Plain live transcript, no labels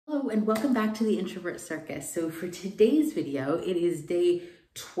Hello and welcome back to the Introvert Circus. So for today's video, it is day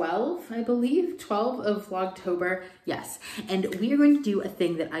 12, I believe, 12 of Vlogtober, yes. And we are going to do a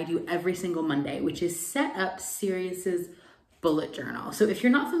thing that I do every single Monday, which is set up Sirius's bullet journal. So if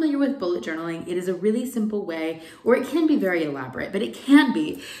you're not familiar with bullet journaling, it is a really simple way, or it can be very elaborate, but it can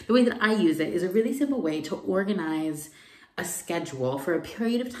be, the way that I use it is a really simple way to organize a schedule for a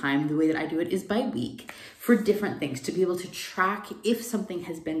period of time. The way that I do it is by week for different things to be able to track if something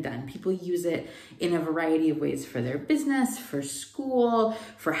has been done. People use it in a variety of ways for their business, for school,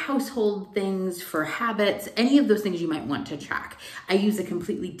 for household things, for habits, any of those things you might want to track. I use a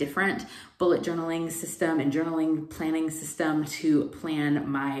completely different bullet journaling system and journaling planning system to plan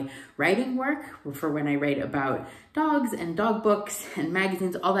my writing work for when I write about dogs and dog books and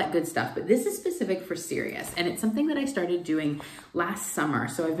magazines, all that good stuff. But this is specific for Sirius, and it's something that I started doing last summer.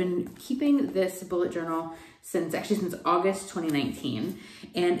 So I've been keeping this bullet journal since August 2019,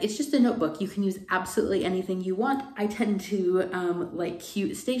 and it's just a notebook. You can use absolutely anything you want. I tend to like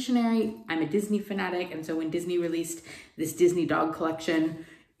cute stationery. I'm a Disney fanatic, and so when Disney released this Disney dog collection,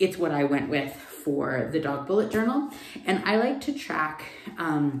 it's what I went with for the dog bullet journal. And I like to track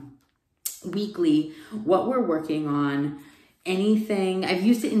weekly what we're working on, anything. I've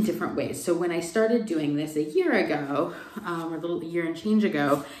used it in different ways. So when I started doing this a year ago, or a little year and change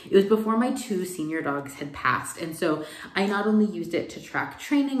ago, it was before my 2 senior dogs had passed. And so I not only used it to track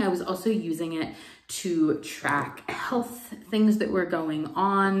training, I was also using it to track health things that were going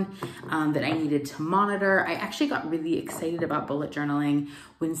on that I needed to monitor. I actually got really excited about bullet journaling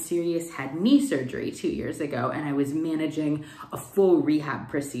when Sirius had knee surgery 2 years ago, and I was managing a full rehab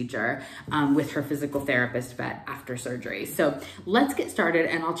procedure with her physical therapist vet after surgery. So let's get started,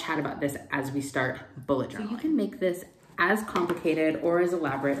 and I'll chat about this as we start bullet journaling. So you can make this as complicated or as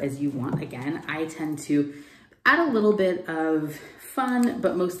elaborate as you want. Again, I tend to add a little bit of fun,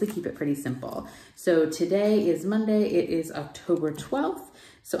 but mostly keep it pretty simple. So today is Monday, it is October 12th.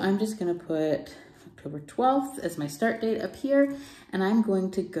 So I'm just gonna put October 12th as my start date up here, and I'm going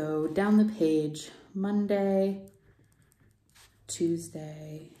to go down the page: Monday,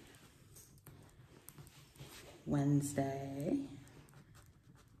 Tuesday, Wednesday,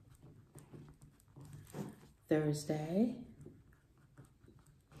 Thursday,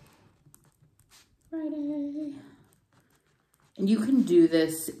 Friday. And you can do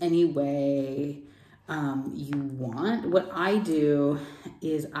this any way you want. What I do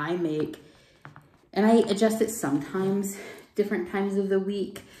is I make, and I adjust it sometimes, different times of the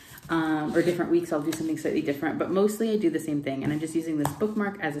week, or different weeks I'll do something slightly different, but mostly I do the same thing. And I'm just using this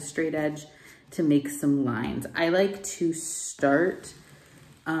bookmark as a straight edge to make some lines. I like to start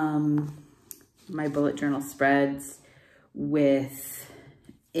my bullet journal spreads with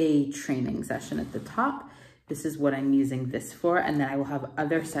a training session at the top. This is what I'm using this for, and then I will have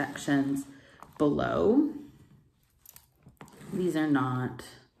other sections below. These are not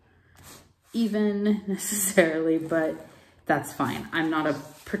even necessarily, but that's fine. I'm not a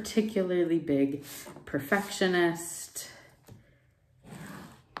particularly big perfectionist.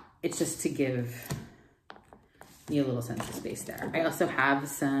 It's just to give me a little sense of space there. I also have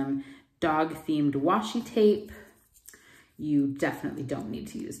some dog-themed washi tape. You definitely don't need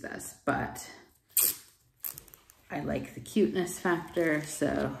to use this, but I like the cuteness factor,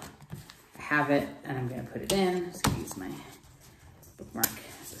 so I have it and I'm gonna put it in. I'm just gonna use my bookmark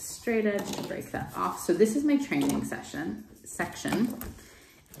as a straight edge to break that off. So this is my training section.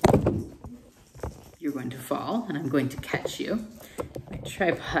 You're going to fall and I'm going to catch you. My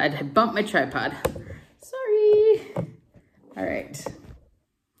tripod, I bumped my tripod. Sorry. All right.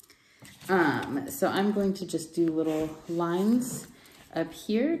 So I'm going to just do little lines up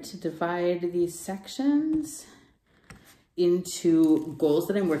here to divide these sections into goals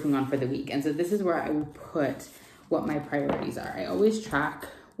that I'm working on for the week. And so this is where I will put what my priorities are. I always track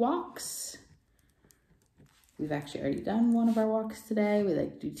walks. We've actually already done one of our walks today. We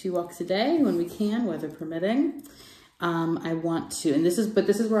like to do 2 walks a day when we can, weather permitting. I want to, and this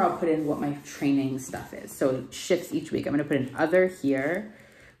is where I'll put in what my training stuff is. So it shifts each week. I'm gonna put an other here,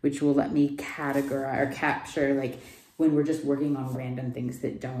 which will let me categorize or capture, like, when we're just working on random things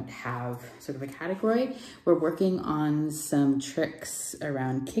that don't have sort of a category. We're working on some tricks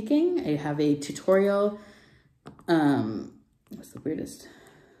around kicking. I have a tutorial, what's the weirdest?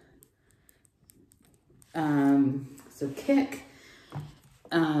 So kick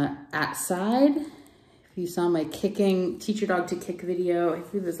at side. If you saw my kicking, teach your dog to kick video, I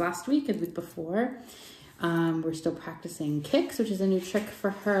think it was last week and the week before. We're still practicing kicks, which is a new trick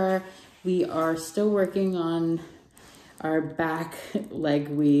for her. We are still working on our back leg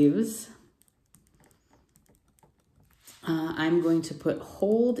weaves. I'm going to put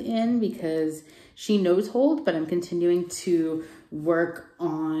hold in because she knows hold, but I'm continuing to work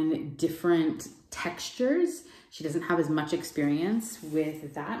on different textures. She doesn't have as much experience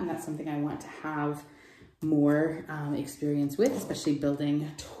with that, and that's something I want to have more experience with, especially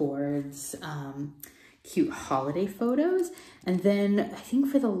building towards cute holiday photos. And then I think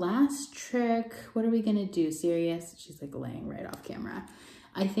for the last trick, what are we gonna do? Serious? She's like laying right off camera.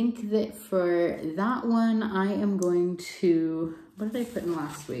 I think that for that one, I am going to, what did I put in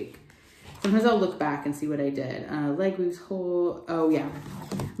last week? Sometimes I'll look back and see what I did. Leg weaves whole, oh yeah.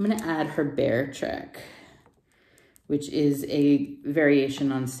 I'm gonna add her bear trick, which is a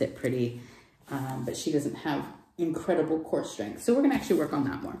variation on Sit Pretty, but she doesn't have incredible core strength. So we're gonna actually work on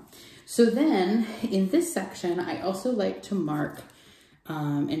that more. So then in this section, I also like to mark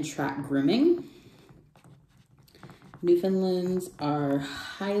and track grooming. Newfoundlands are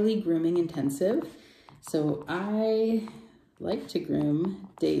highly grooming intensive. So I like to groom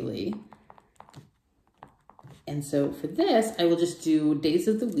daily. And so for this, I will just do days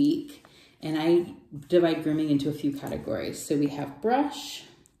of the week, and I divide grooming into a few categories. So we have brush,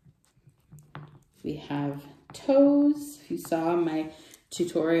 we have toes. If you saw my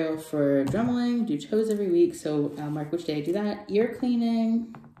tutorial for dremeling, do toes every week. So I'll mark which day I do that. Ear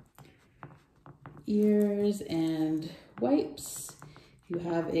cleaning, ears and wipes. If you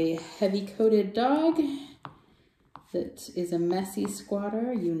have a heavy coated dog that is a messy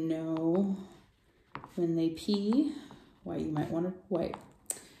squatter, you know when they pee, why you might want to wipe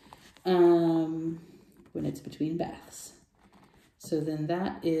when it's between baths. So then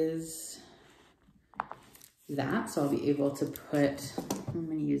that is that. So I'll be able to put, I'm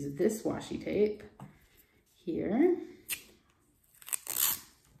going to use this washi tape here.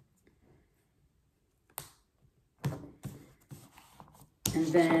 And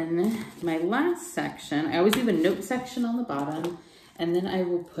then my last section, I always leave a note section on the bottom, and then I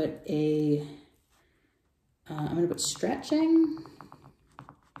will put a, I'm going to put stretching,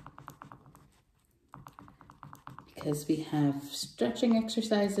 because we have stretching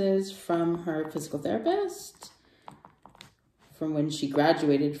exercises from her physical therapist from when she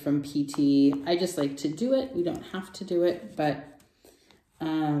graduated from PT. I just like to do it. We don't have to do it, but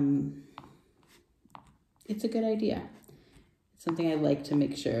it's a good idea. It's something I like to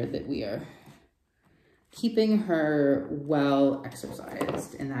make sure that we are keeping her well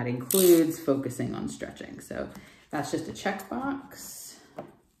exercised, and that includes focusing on stretching. So that's just a checkbox.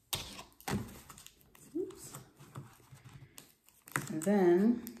 Oops. And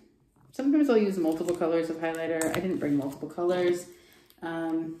then sometimes I'll use multiple colors of highlighter. I didn't bring multiple colors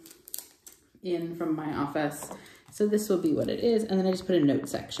in from my office, so this will be what it is. And then I just put a note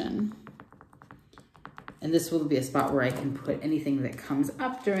section. And this will be a spot where I can put anything that comes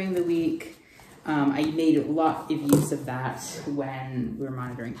up during the week. I made a lot of use of that when we were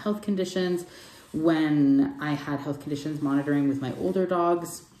monitoring health conditions, when I had health conditions monitoring with my older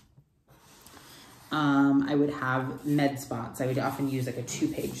dogs. I would have med spots. I would often use like a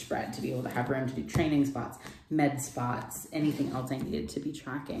 2-page spread to be able to have room to do training spots, med spots, anything else I needed to be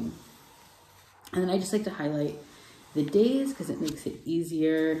tracking. And then I just like to highlight the days because it makes it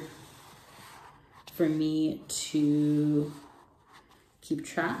easier for me to keep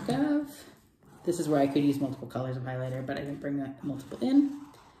track of. This is where I could use multiple colors of highlighter, but I didn't bring that multiple in.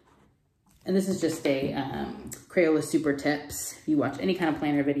 And this is just a Crayola Super Tips. If you watch any kind of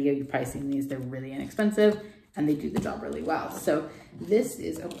planner video, you've probably seen these. They're really inexpensive and they do the job really well. So this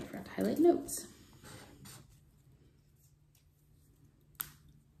is, oh, I forgot to highlight notes.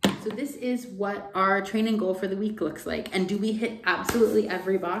 So this is what our training goal for the week looks like. And do we hit absolutely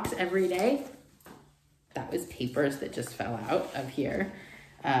every box every day? That was papers that just fell out of here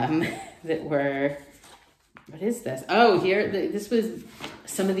that were, what is this? Oh, here, this was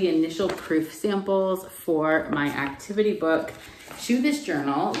some of the initial proof samples for my activity book, Chew This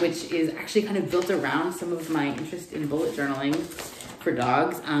Journal, which is actually kind of built around some of my interest in bullet journaling for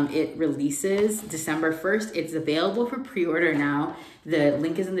dogs. It releases December 1st. It's available for pre-order now. The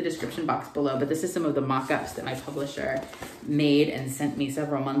link is in the description box below, but this is some of the mock-ups that my publisher made and sent me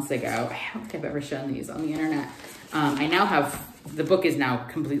several months ago. I don't think I've ever shown these on the internet. I now have, the book is now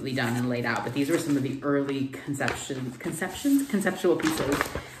completely done and laid out, but these were some of the early conceptual pieces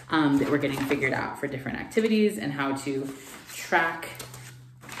that were getting figured out for different activities and how to track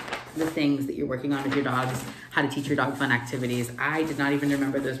the things that you're working on with your dogs, how to teach your dog fun activities. I did not even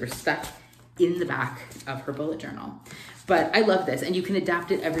remember those were stuck in the back of her bullet journal. But I love this, and you can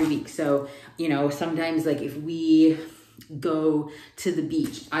adapt it every week. So, you know, sometimes like if we go to the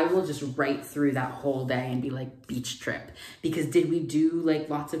beach, I will just write through that whole day and be like, beach trip. Because did we do like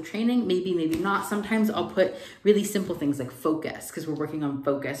lots of training? Maybe, maybe not. Sometimes I'll put really simple things like focus, because we're working on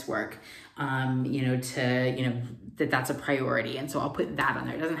focus work, you know, that's a priority. And so I'll put that on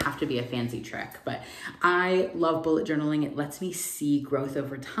there. It doesn't have to be a fancy trick, but I love bullet journaling. It lets me see growth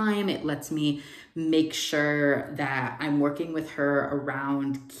over time. It lets me make sure that I'm working with her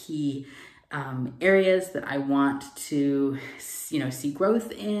around key areas that I want to, you know, see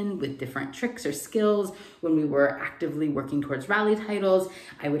growth in with different tricks or skills. When we were actively working towards rally titles,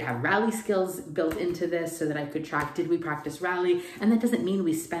 I would have rally skills built into this so that I could track, did we practice rally? And that doesn't mean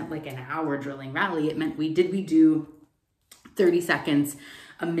we spent like an hour drilling rally. It meant we do 30 seconds,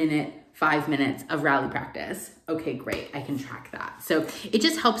 a minute, 5 minutes of rally practice. Okay, great, I can track that. So it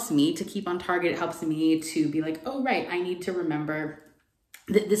just helps me to keep on target. It helps me to be like, oh, right, I need to remember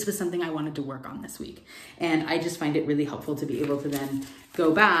that this was something I wanted to work on this week. And I just find it really helpful to be able to then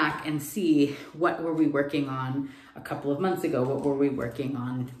go back and see, what were we working on a couple of months ago? What were we working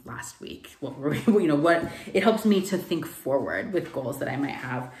on last week? What were we, you know, what, it helps me to think forward with goals that I might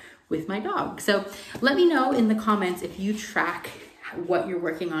have with my dog. So let me know in the comments if you track what you're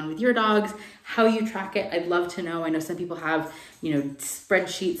working on with your dogs, how you track it. I'd love to know. I know some people have, you know,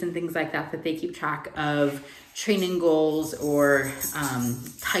 spreadsheets and things like that they keep track of training goals or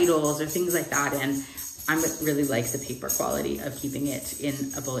titles or things like that. And I really like the paper quality of keeping it in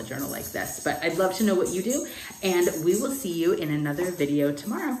a bullet journal like this. But I'd love to know what you do, and we will see you in another video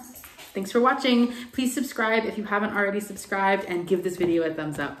tomorrow. Thanks for watching. Please subscribe if you haven't already subscribed, and give this video a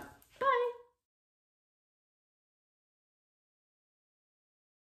thumbs up.